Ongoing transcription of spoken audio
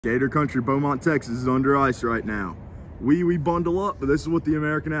Gator country, Beaumont, Texas is under ice right now. We bundle up, but this is what the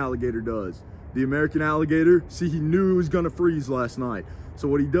American alligator does. The American alligator, see, he knew he was gonna freeze last night. So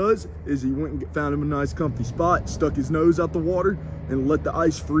what he does is he went and found him a nice comfy spot, stuck his nose out the water, and let the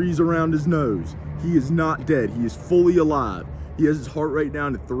ice freeze around his nose. He is not dead, he is fully alive. He has his heart rate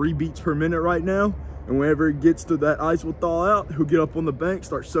down to 3 beats per minute right now. And whenever it gets to that ice will thaw out, he'll get up on the bank,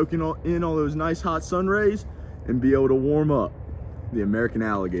 start soaking in all those nice hot sun rays, and be able to warm up. The American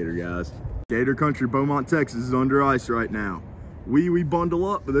alligator, guys. Gator country, Beaumont, Texas is under ice right now. We bundle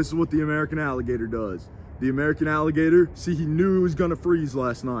up, but this is what the American alligator does. The American alligator, see, he knew he was gonna freeze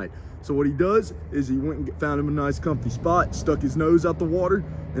last night. So what he does is he went and found him a nice comfy spot, stuck his nose out the water,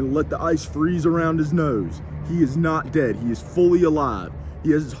 and let the ice freeze around his nose. He is not dead, he is fully alive.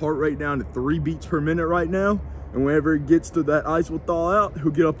 He has his heart rate down to 3 beats per minute right now. And whenever it gets to that ice will thaw out,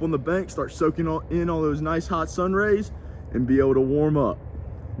 he'll get up on the bank, start soaking in all those nice hot sun rays, and be able to warm up.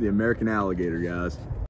 The American alligator, guys.